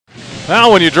Now,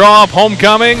 when you draw up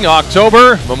homecoming,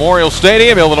 October, Memorial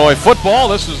Stadium, Illinois football,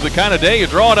 this is the kind of day you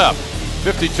draw it up.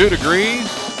 52 degrees,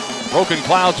 broken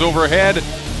clouds overhead,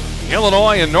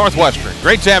 Illinois and Northwestern.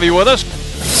 Great to have you with us.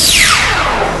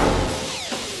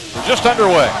 We're just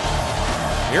underway.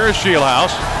 Here is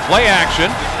Shieldhouse, play action,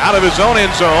 out of his own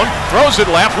end zone, throws it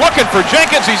left, looking for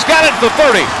Jenkins, he's got it to the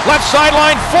 30, left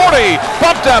sideline 40,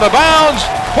 bumped out of bounds,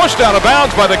 pushed out of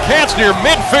bounds by the Cats near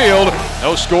midfield.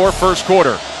 No score first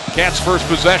quarter. Cats first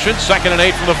possession, 2nd and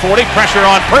 8 from the 40, pressure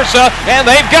on Persa, and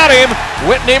they've got him.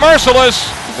 Whitney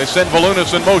merciless. They send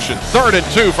Volunas in motion. 3rd and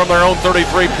 2 from their own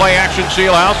 33, play action,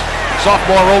 Shieldhouse.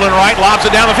 Sophomore rolling right, lobs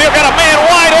it down the field, got a man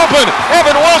wide open.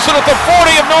 Evan Wilson at the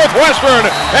 40 of Northwestern,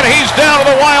 and he's down to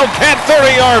the Wildcat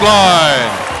 30-yard line.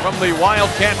 From the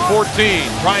Wildcat 14,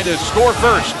 trying to score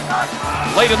first,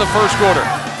 late in the first quarter.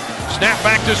 Snap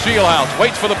back to Shieldhouse,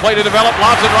 waits for the play to develop,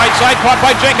 lobs it right side, caught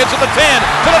by Jenkins at the 10,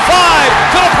 to the 5,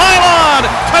 to the pylon,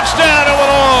 touchdown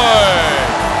Illinois!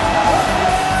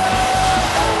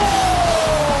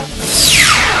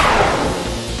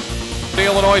 The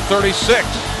Illinois 36,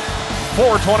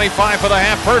 4:25 for the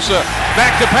half. Persa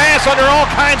back to pass under all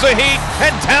kinds of heat,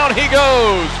 and down he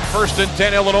goes. 1st and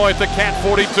 10 Illinois at the Cat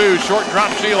 42, short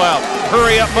drop Shieldhouse,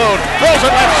 hurry up mode, throws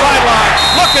it left sideline,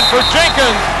 looking for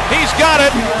Jenkins. He's got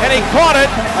it, and he caught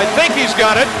it. I think he's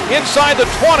got it inside the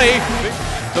 20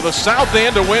 to the south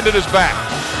end. The wind at his back.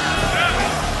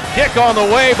 Kick on the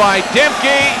way by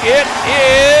Demke. It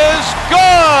is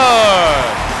good.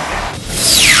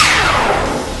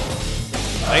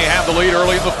 They have the lead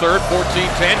early in the 3rd,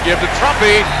 14-10. Give to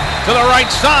Trumpy to the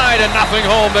right side, and nothing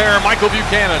home there. Michael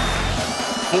Buchanan.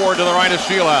 Ford to the right of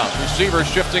Shieldhouse. Receivers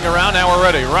shifting around. Now we're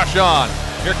ready. Rush on.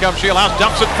 Here comes Shieldhouse,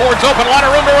 dumps it, Ford's open, a lot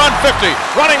of room to run, 50,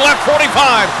 running left, 45,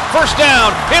 first down,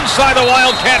 inside the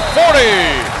Wildcat 40.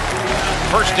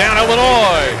 First down,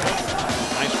 Illinois.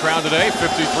 Nice crowd today,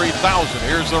 53,000.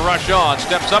 Here's the rush on,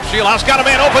 steps up, Shieldhouse, got a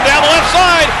man open down the left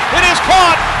side. It is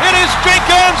caught, it is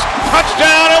Jenkins,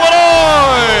 touchdown,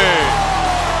 Illinois.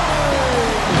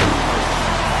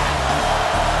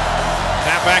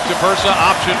 Tap back to Persa,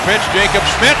 option pitch, Jacob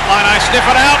Schmidt, line eye, sniff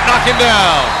it out, knock him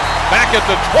down. Back at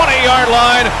the 20-yard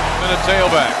line, and a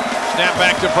tailback. Snap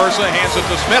back to Persa, hands it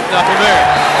to Smith, nothing there.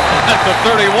 At the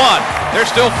 31, they're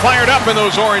still fired up in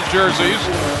those orange jerseys.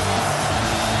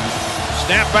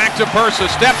 Snap back to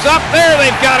Persa, steps up, there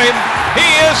they've got him. He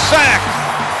is sacked.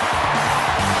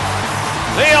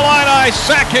 The Illini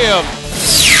sack him.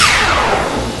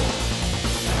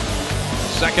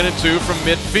 2nd and 2 from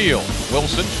midfield.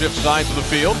 Wilson shifts sides of the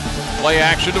field. Play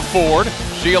action to Ford.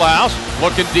 Shieldhouse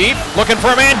looking deep, looking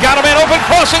for a man, got a man open,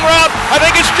 crossing route, I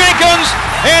think it's Jenkins,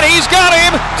 and he's got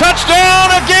him, touchdown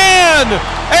again!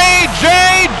 A.J.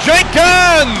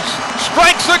 Jenkins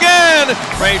strikes again!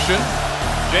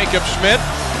 Jacob Schmidt,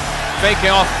 fake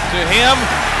off to him,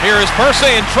 here is Persa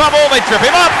in trouble, they trip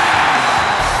him up!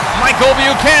 Michael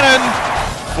Buchanan,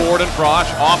 Ford and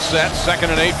Frosch, offset, 2nd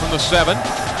and 8 from the 7,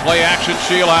 play action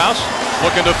Shieldhouse.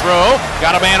 Looking to throw,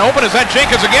 got a man open, is that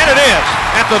Jenkins again? It is,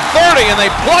 at the 30, and they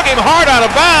plug him hard out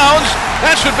of bounds.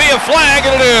 That should be a flag,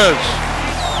 and it is.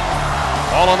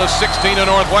 All on the 16 of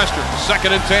Northwestern,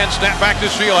 2nd and 10, snap back to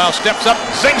Shieldhouse, steps up,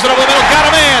 sings it over the middle, got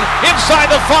a man, inside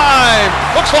the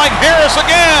 5, looks like Harris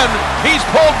again, he's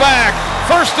pulled back,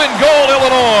 1st and goal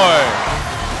Illinois.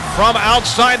 From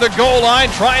outside the goal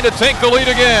line, trying to take the lead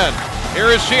again.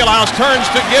 Here is Shieldhouse, turns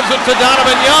to, gives it to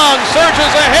Donovan Young,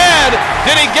 surges ahead,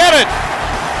 did he get it?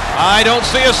 I don't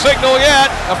see a signal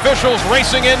yet. Officials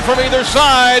racing in from either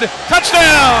side.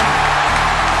 Touchdown!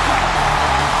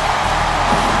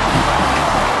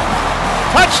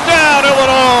 Touchdown,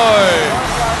 Illinois!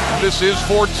 This is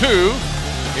for 2.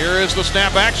 Here is the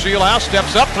snapback. Shieldhouse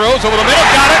steps up, throws over the middle,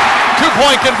 got it.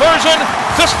 2-point conversion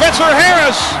to Spencer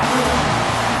Harris.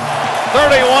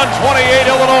 31-28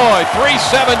 Illinois.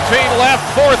 3:17 left,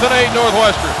 4th and 8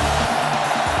 Northwestern.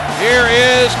 Here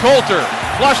is Coulter.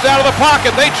 Flushed out of the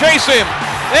pocket, they chase him,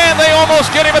 and they almost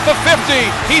get him at the 50.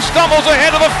 He stumbles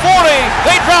ahead to the 40.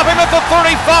 They drop him at the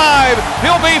 35.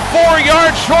 He'll be 4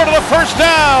 yards short of the first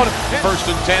down. 1st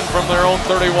and 10 from their own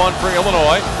 31 for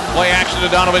Illinois. Play action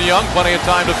to Donovan Young, plenty of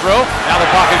time to throw. Now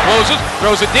the pocket closes,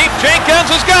 throws it deep.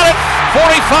 Jenkins has got it.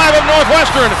 45 of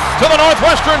Northwestern to the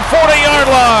Northwestern 40-yard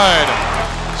line.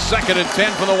 2nd and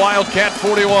 10 from the Wildcat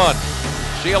 41.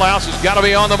 Shieldhouse has got to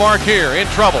be on the mark here, in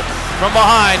trouble. From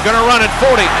behind, gonna run it,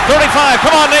 40, 35,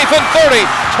 come on Nathan, 30,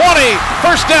 20,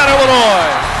 first down Illinois.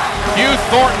 Hugh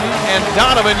Thornton and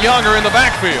Donovan Young are in the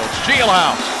backfield.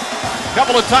 Shieldhouse,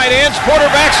 couple of tight ends,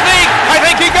 quarterback sneak, I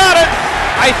think he got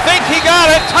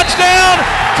it. Touchdown,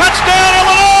 touchdown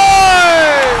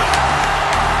Illinois!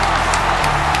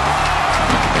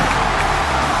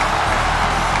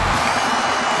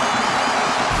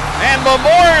 and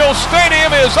Memorial Stadium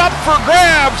is up for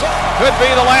grabs. Could be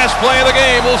the last play of the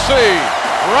game, we'll see.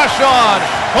 Rush on,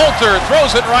 Coulter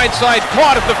throws it right side,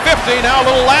 caught at the 50, now a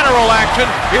little lateral action.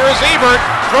 Here is Ebert,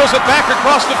 throws it back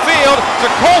across the field to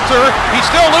Coulter. He's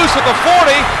still loose at the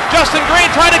 40. Justin Green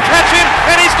trying to catch him,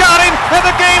 and he's got him, and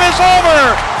the game is over.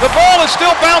 The ball is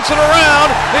still bouncing around.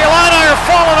 The Illini are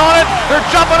falling on it. They're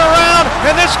jumping around,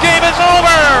 and this game is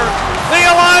over. The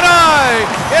Illini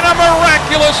in a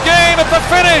miraculous game at the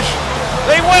finish.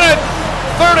 They win it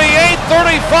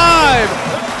 38-35.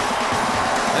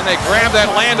 And they grab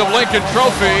that Land of Lincoln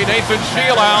trophy. Nathan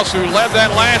Scheelhaus, who led that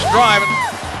last drive.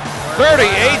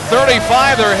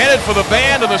 38-35, they're headed for the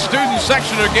band in the student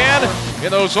section again.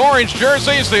 In those orange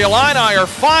jerseys, the Illini are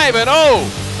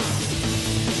 5-0